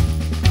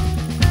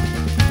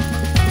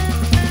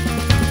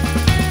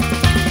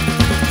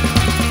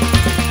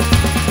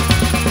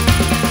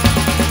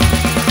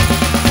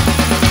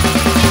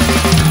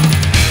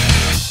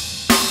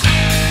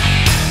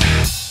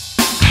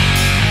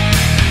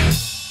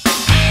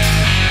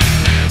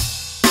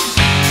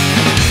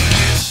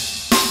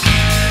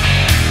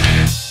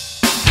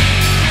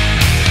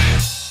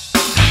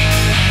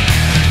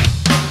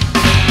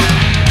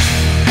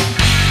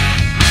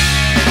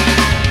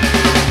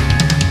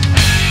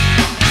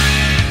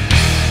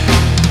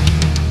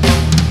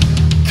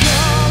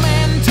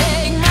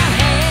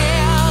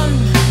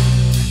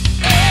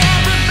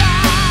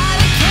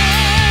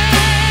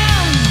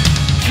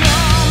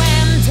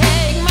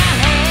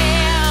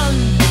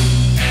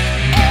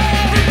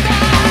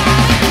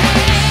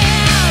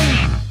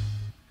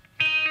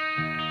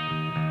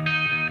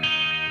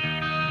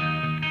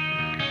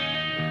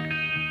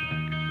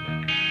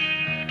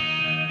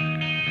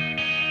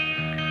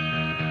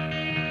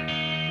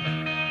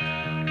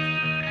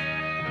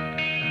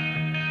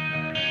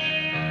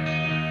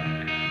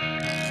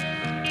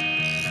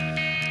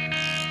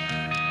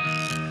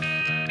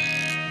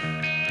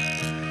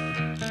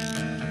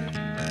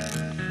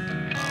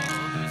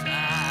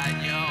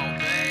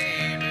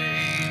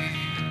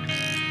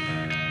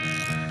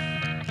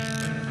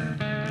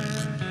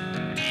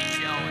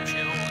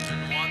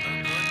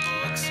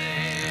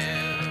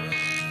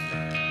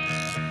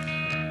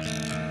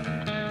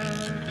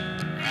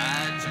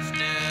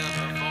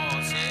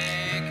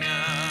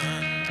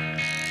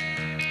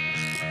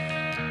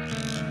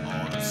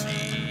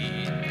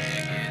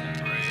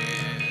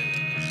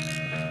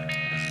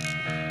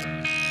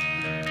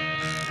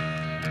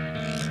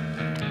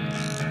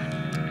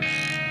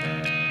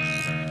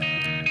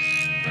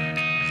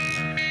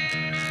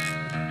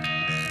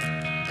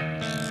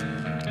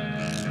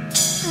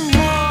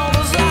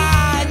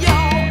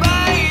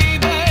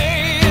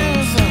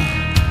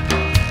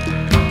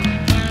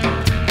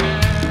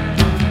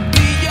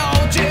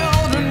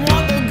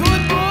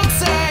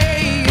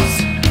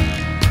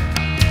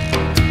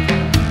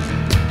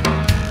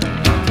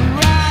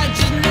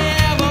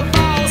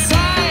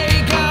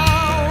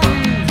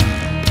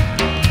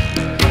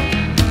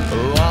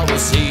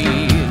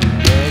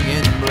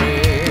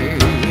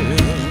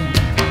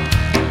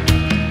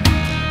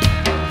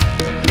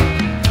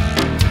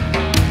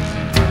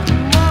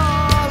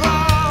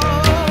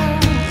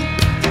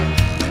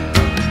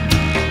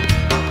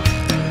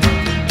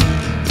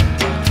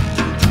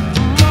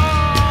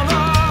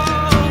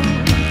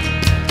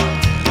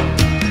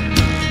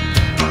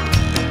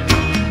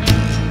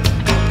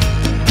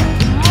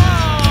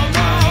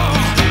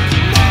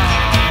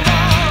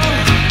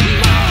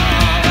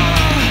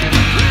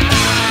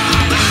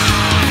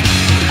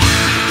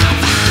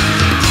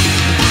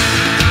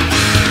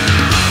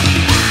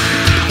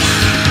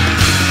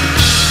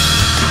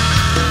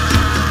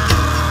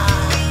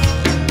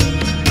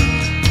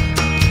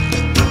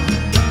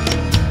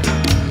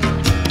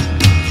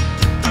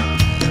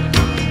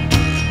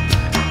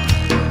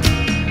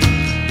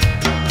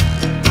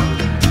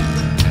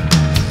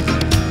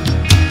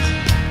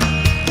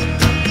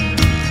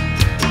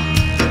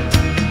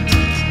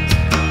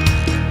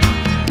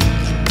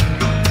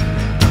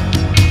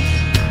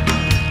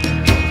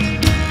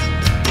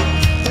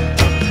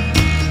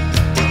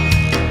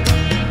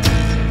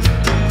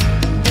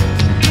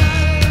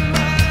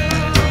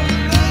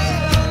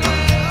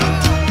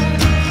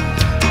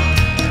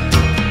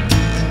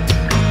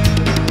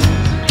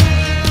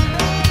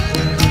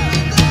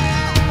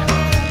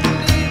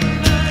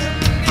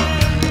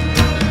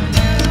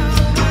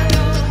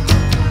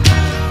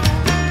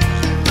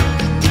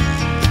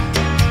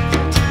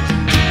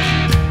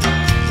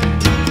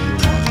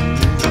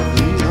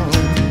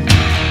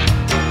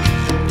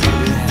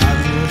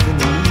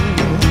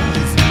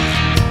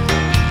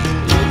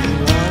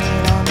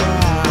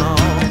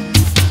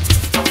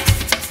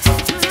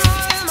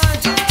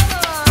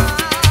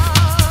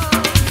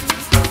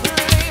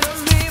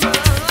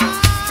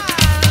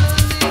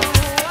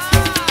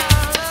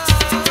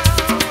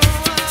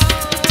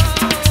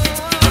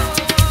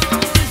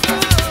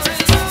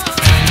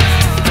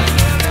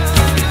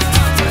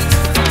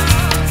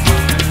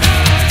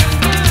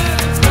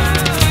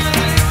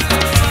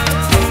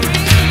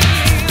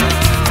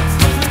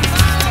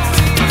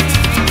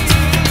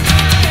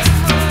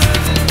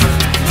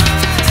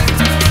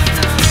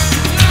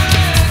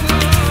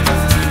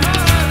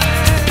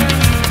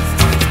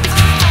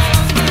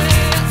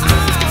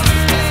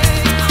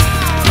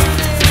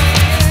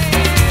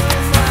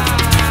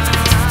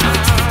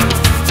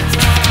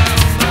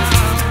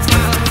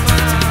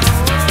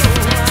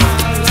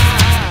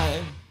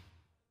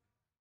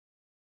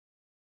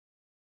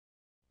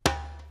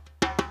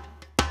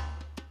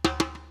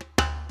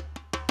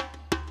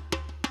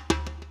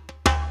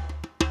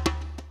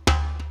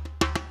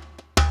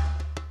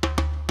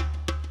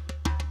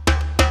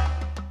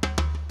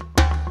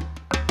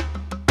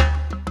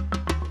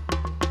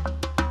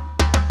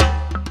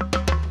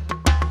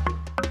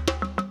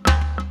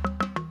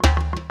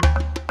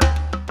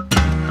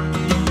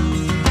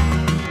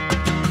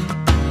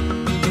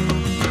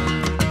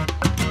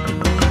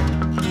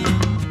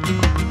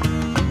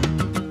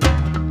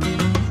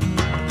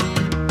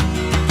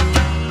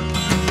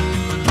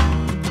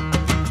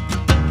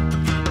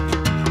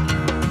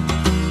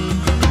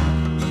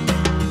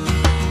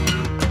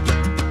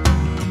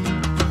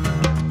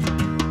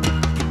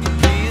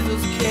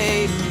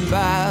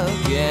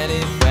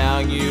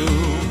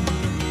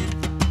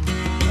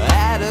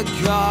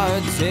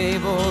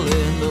 table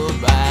in the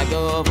back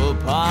of a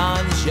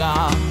pawn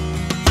shop.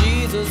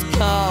 Jesus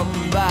come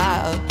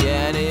back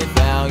and he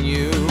found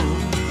you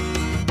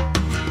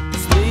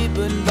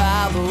sleeping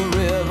by the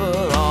river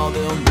on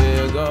them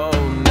big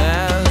old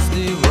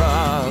nasty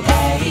rocks.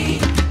 Hey,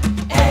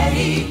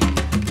 hey,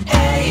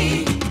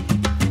 hey.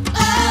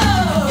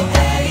 Oh,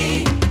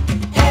 hey,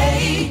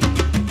 hey,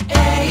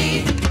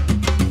 hey.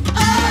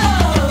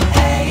 Oh,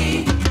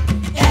 hey,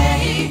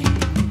 hey,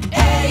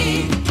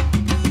 hey.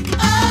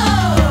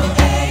 Oh,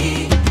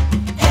 hey,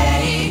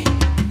 hey,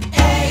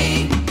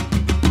 hey.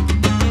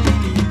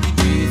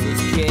 Jesus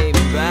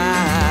came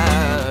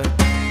back.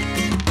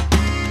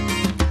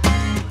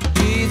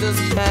 Jesus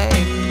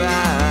came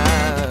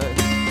back.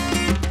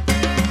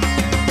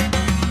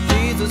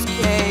 Jesus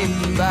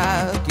came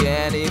back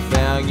and he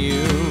found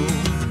you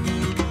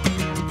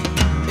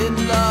in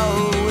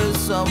love with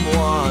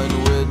someone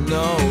with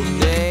no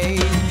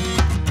name.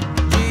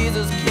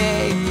 Jesus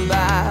came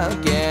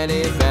back and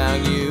he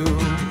found you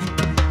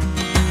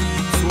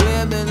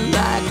swimming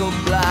like a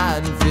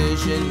blind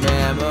fish in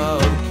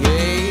mammoth